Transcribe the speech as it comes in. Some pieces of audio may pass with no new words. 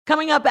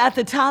Coming up at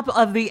the top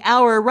of the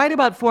hour, right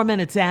about 4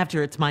 minutes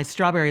after, it's my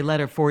strawberry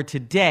letter for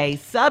today.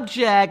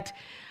 Subject: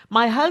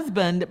 my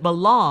husband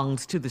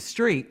belongs to the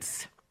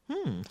streets.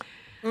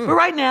 But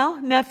right now,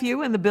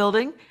 nephew in the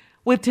building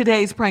with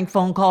today's prank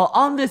phone call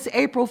on this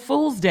April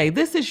Fool's Day.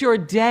 This is your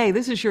day.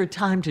 This is your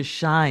time to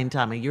shine,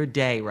 Tommy. Your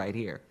day right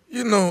here.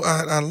 You know,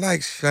 I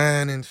like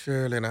shining,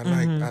 Shirley, and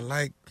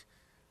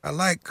I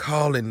like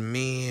calling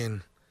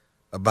men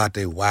about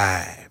their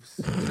wives.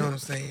 You know what I'm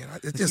saying?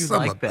 It's just You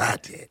something like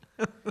that. about it.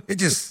 I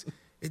just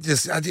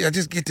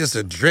get this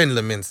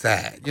adrenaline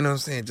inside. You know what I'm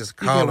saying? Just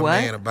You call get a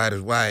what? man about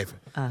his wife.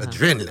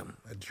 Adrenaline.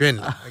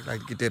 I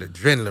like to get that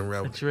adrenaline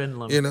level.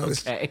 Adrenaline, You know,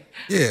 okay.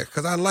 yeah,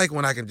 because I like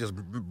when I can just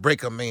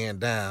break a man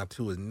down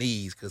to his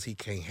knees because he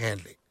can't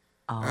handle it.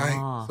 All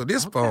right? So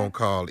this phone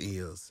call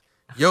is,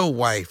 your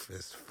wife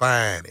is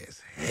fine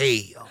as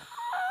hell.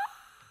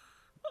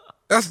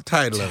 That's the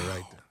title of it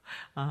right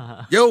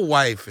there. Your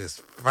wife is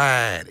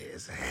fine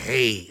as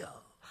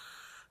hell.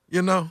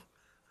 You know?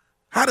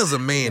 How does a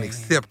man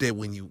accept that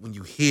when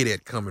you hear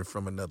that coming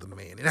from another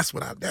man? And that's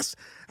what I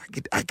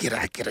get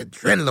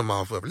adrenaline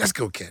off of it. Let's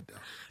go, cat dog.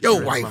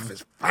 Your wife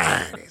is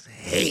fine as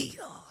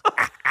hell.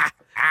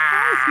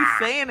 How is he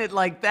saying it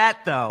like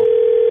that, though?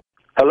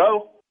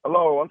 Hello?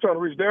 Hello, I'm trying to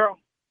reach Daryl.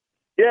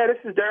 Yeah, this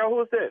is Daryl.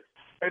 Who is this?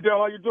 Hey, Daryl,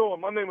 how you doing?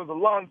 My name is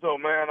Alonzo,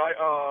 man.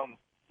 I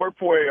work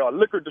for a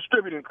liquor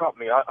distributing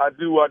company. I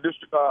do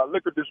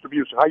liquor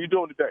distribution. How you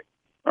doing today?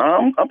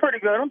 I'm pretty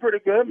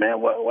good,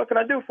 man. What can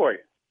I do for you?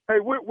 Hey,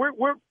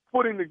 we're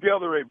putting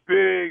together a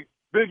big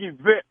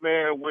event,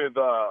 man, with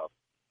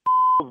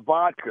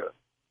vodka,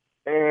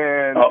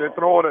 and they're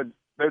throwing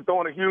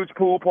a huge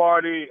pool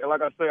party. And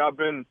like I say, I'm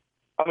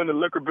in the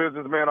liquor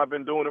business, man. I've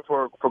been doing it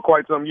for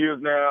quite some years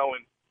now,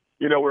 and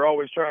you know we're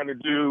always trying to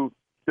do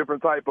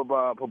different type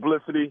of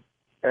publicity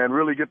and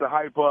really get the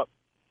hype up.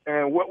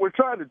 And what we're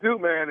trying to do,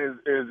 man,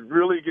 is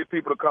really get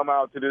people to come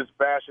out to this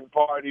fashion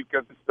party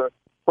because it's the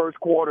first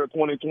quarter of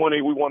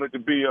 2020. We want it to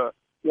be a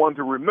one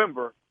to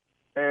remember.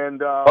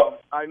 And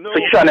I know. So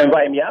you trying to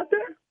invite me out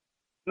there?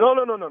 No.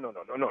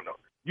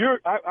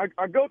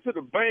 I go to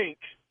the bank.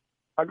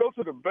 I go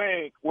to the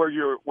bank where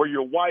your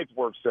wife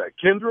works at,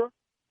 Kendra.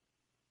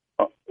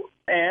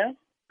 And?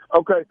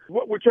 Okay.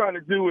 What we're trying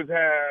to do is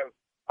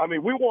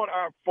we want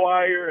our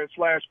flyer and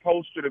 /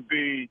 poster to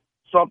be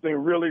something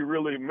really,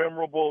 really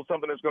memorable,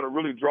 something that's going to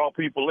really draw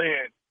people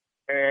in.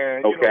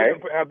 And you know, we're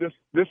gonna have this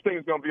thing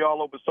is going to be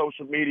all over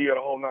social media,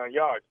 the whole 9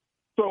 yards.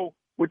 So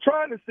we're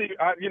trying to see.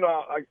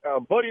 A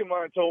buddy of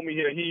mine told me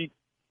he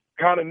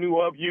kind of knew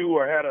of you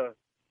or had a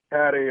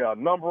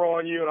number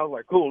on you, and I was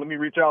like, cool. Let me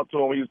reach out to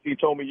him. He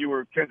told me you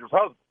were Kendra's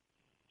husband.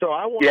 So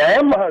I want. Yeah, I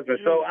am my husband.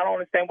 So I don't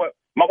understand what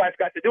my wife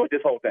got to do with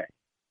this whole thing.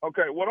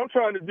 Okay, what I'm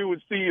trying to do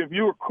is see if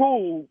you're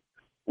cool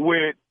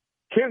with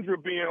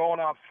Kendra being on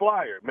our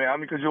flyer,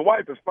 man. Because your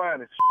wife is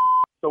fine as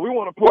shit. So we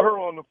want to put her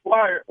on the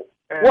flyer.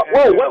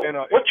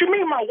 What you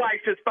mean my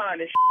wife is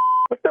fine as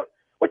shit?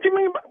 What you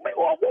mean?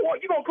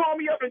 You gonna call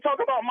me up and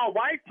talk about my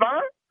wife,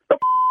 fine? The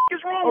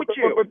is wrong with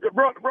you? But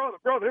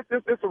brother,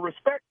 it's a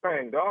respect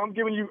thing, dog. I'm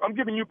giving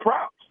you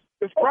props.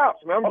 It's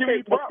props, man. I'm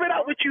giving you props. Spit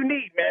out what you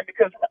need, man,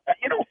 because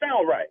it don't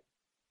sound right.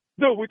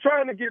 Dude, we're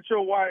trying to get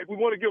your wife. We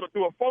want to get her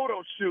through a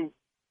photo shoot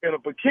in a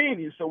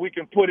bikini so we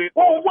can put it.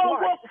 Whoa!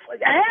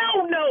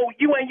 Hell no!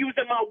 You ain't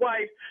using my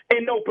wife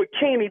in no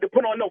bikini to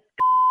put on no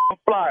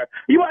flyer.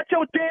 You out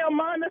your damn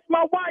mind? That's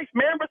my wife,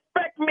 man.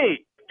 Respect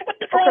me.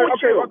 What's wrong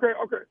with you?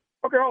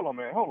 Okay. Hold on,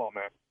 man.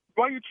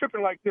 Why are you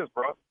tripping like this,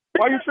 bro?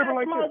 Why are you tripping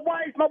like my this?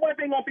 My wife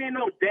ain't gonna be in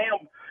no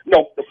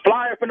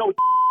flyer for no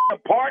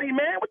party,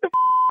 man. What the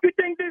you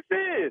think this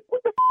is?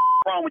 What the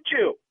wrong with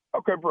you?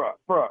 Okay, bro.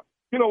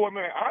 You know what,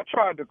 man? I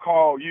tried to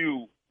call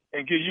you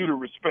and give you the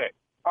respect.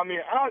 I mean,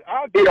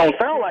 I it don't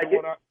sound like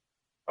it.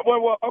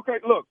 Well, okay.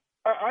 Look,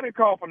 I didn't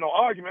call for no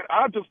argument.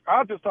 I just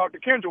talk to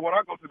Kendra when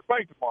I go to the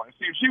bank tomorrow and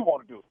see if she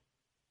want to do it.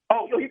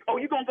 You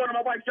gonna go to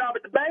my wife's job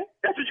at the bank?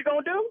 That's what you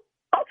gonna do?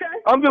 Okay.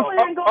 I'm go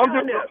ahead and go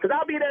down there, because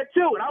I'll be there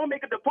too, and I'm gonna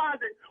make a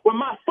deposit with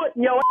my foot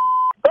in your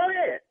ass. Go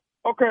ahead.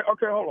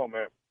 Okay, hold on,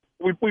 man.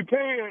 We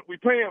paying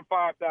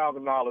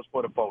 $5,000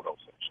 for the photo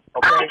session.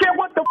 Okay? I don't care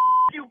what the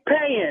you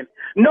paying.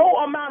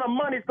 No amount of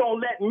money's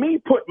gonna let me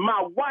put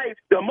my wife,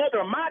 the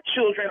mother of my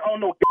children, on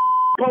no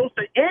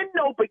poster in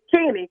no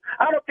bikini.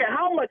 I don't care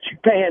how much you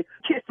paying.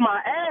 Kiss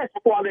my ass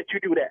before I let you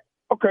do that.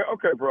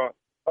 Okay, bro.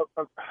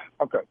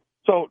 Okay.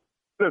 So,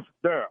 listen,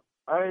 Daryl,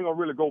 I ain't gonna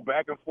really go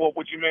back and forth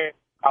with you, man.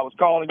 I was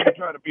calling you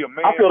trying to be a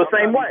man. I feel the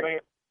same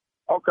way.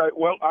 Okay,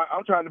 well,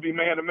 I'm trying to be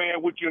man to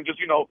man with you and just,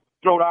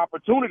 throw the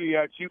opportunity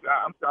at you.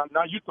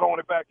 Now you throwing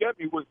it back at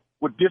me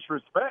with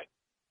disrespect.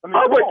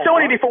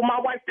 Opportunity for my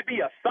wife to be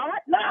a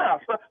slut? Nah.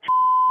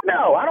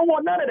 No, I don't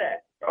want none of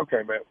that.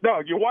 Okay, man. No,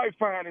 your wife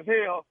fine as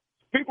hell.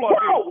 People are.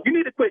 Bro, you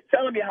need to quit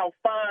telling me how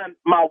fine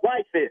my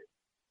wife is.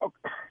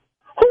 Okay.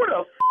 Who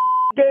the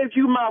gave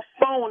you my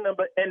phone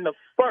number in the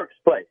first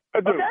place?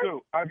 Dude,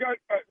 I got.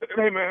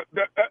 Hey, man.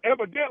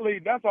 Evidently,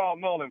 that's all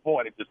null and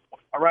void at this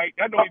point. All right,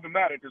 that don't even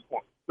matter at this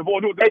point. The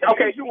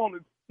issue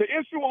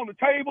on the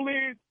table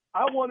is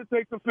I want to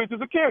take some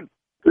pictures of Kendra.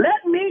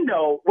 Let me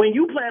know when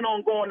you plan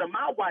on going to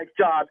my wife's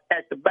job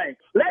at the bank.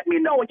 Let me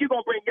know when you're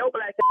going to bring your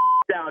black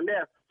down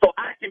there so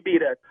I can be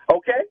there,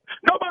 okay?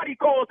 Nobody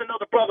calls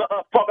another brother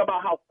up talking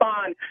about how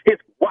fine his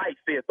wife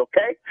is,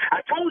 okay?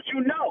 I told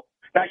you no.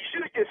 Now, you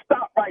should have just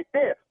stopped right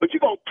there, but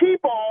you're going to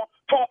keep on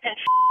talking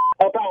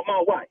about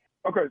my wife.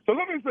 Okay, so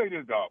let me say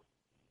this, dog.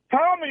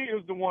 Tommy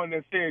is the one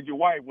that said your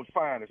wife was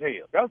fine as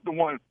hell. That's the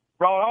one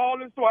brought all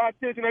this to our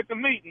attention at the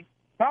meeting.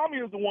 Tommy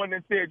is the one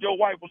that said your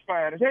wife was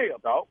fine as hell,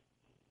 dog.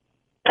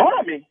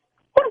 Tommy?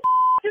 Who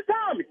the is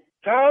Tommy?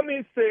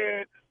 Tommy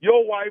said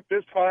your wife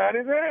is fine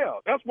as hell.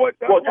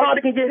 Well,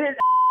 Tommy can get his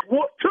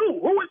whooped too.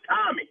 Who is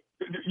Tommy?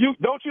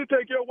 Don't you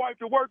take your wife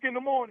to work in the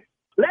morning?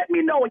 Let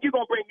me know when you're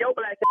going to bring your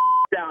black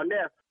down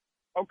there.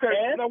 Okay.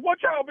 And? Now, what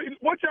y'all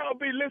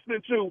be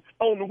listening to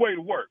on the way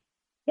to work?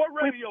 What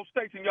radio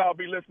station y'all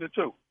be listening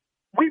to?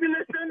 We be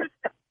listening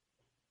to...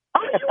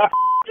 Are you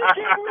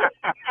kidding me?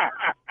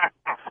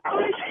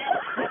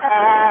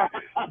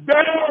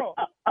 Daryl,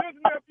 this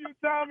nephew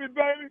Tommy,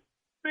 baby.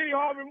 Steve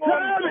Harvey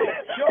Morning.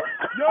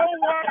 Your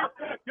wife.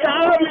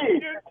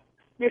 Tommy!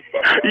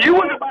 You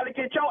was about to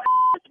get your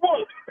ass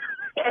whooped.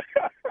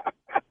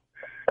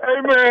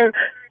 Hey, man,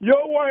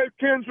 your wife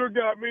Kendra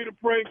got me to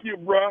prank you,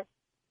 bruh.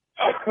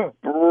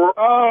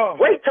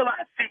 Wait till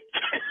I see.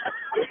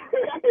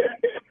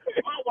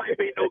 My wife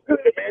ain't no good,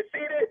 man. See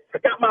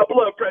this? Got my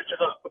blood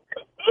pressure up.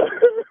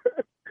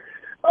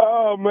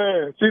 Oh,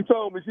 man. She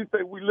told me, she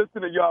said, we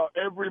listen to y'all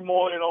every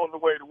morning on the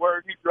way to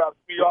work. He drops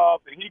me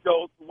off and he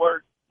goes to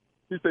work.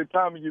 She said,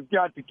 Tommy, you've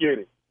got to get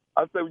it.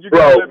 I said, well, you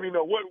got to let me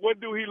know. What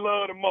do he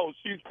love the most?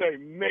 She said,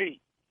 me.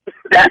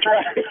 That's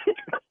right.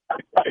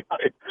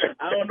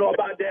 I don't know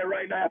about that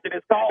right now after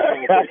this call.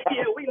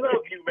 Yeah, we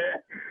love you,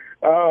 man.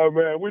 Oh,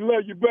 man, we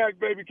love you back,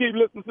 baby. Keep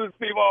listening to the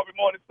Steve Harvey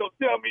Morning. So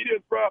tell me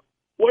this, bro.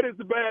 What is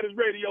the baddest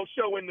radio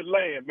show in the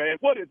land, man?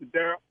 What is it,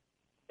 Daryl?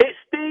 It's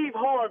Steve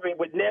Harvey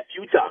with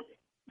nephew Tommy.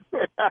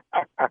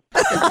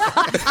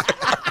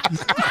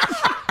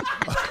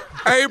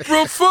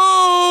 April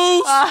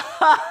Fools!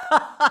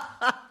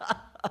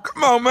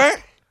 Come on, man.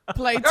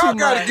 Play too Y'all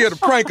gotta much. get a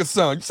prank or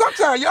something.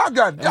 Sometimes y'all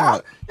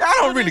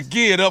don't really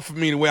get it up for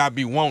me the way I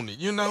be wanting it,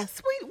 you know?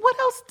 Sweet. What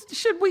else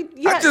should we?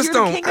 Yeah, just you're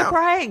don't- the king of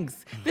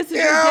pranks. This is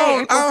your Yeah,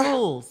 day, April I-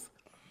 Fools.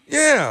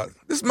 Yeah,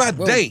 this is my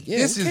day. yeah,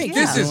 This you can't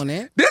is keep doing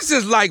that. this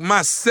is like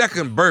my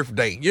second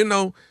birthday. You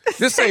know,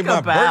 this ain't my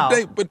about.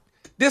 birthday, but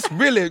this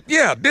really,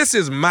 this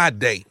is my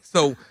day.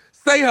 So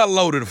say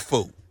hello to the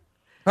fool,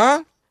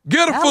 huh?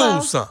 Get a Hello.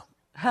 fool some.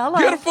 Hello.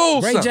 Get a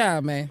fool Great some.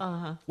 job,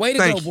 man. Way to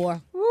Thank go, you.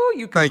 boy. Ooh,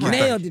 you can Thank you.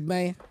 prank. Nailed it,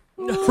 man.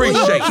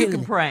 Appreciate You it.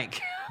 can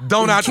prank.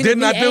 Didn't I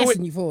do it?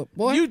 You for it,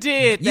 boy. You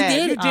did You that.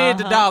 did You it. did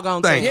the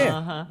doggone Thank thing.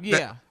 you.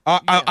 Yeah.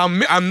 I'm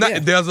not. Yeah.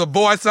 There's a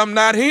voice I'm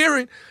not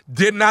hearing.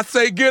 Didn't I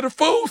say get a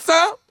fool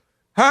some?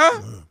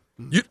 Huh?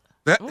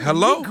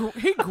 Hello?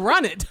 He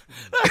grunted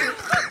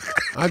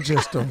I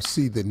just don't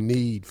see the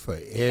need for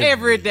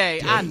every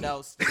day. I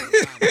know.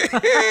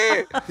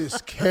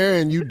 Just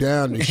carrying you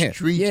down the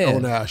street Yeah.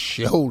 on our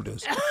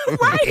shoulders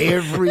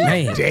every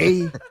Man.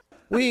 day.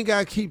 We ain't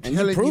gotta keep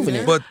telling you proving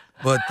that. it.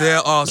 But there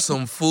are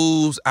some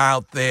fools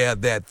out there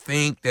that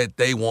think that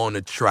they want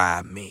to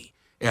try me,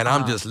 and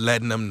I'm just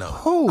letting them know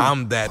Who?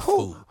 I'm that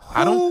fool.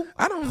 I don't.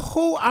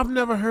 Who? I've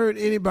never heard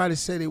anybody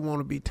say they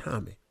want to be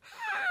Tommy.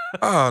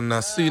 Oh,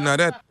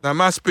 now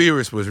my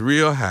spirits was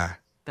real high.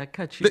 That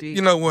cut you deep.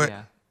 You know what?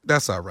 Yeah.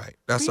 That's all right.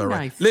 That's Be all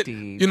right. nice,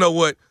 Steve. You know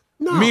what?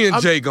 No, Me and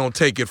I'm- Jay gonna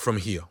take it from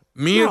here.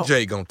 No.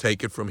 Jay gonna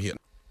take it from here.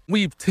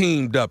 We've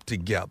teamed up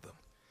together.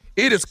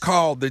 It is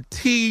called the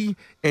T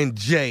and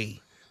J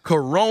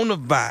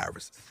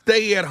Coronavirus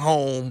Stay at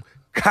Home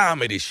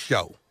Comedy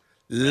Show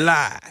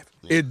live.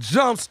 It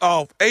jumps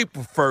off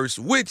April 1st,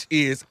 which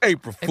is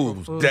April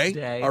Fool's Fool's Day.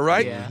 Day, All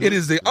right? yeah. It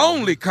is the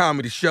only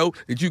comedy show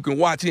that you can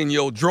watch in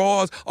your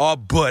drawers or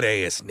butt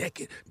ass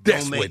naked.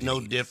 That's Don't what make it no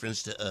is.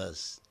 difference to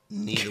us.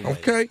 Neither way.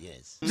 Okay?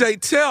 Yes. Jay,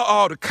 tell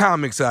all the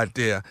comics out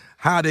there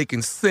how they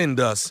can send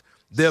us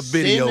their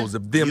videos Send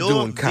of them your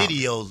doing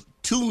comedy. videos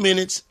 2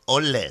 minutes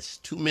or less.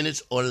 2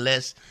 minutes or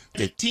less.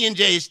 The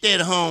T&J Stay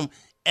at Home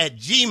at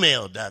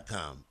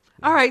gmail.com.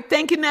 All right,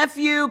 thank you,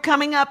 nephew.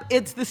 Coming up,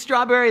 it's the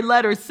Strawberry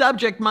Letter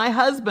subject. My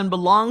husband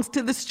belongs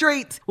to the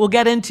streets. We'll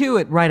get into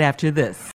it right after this.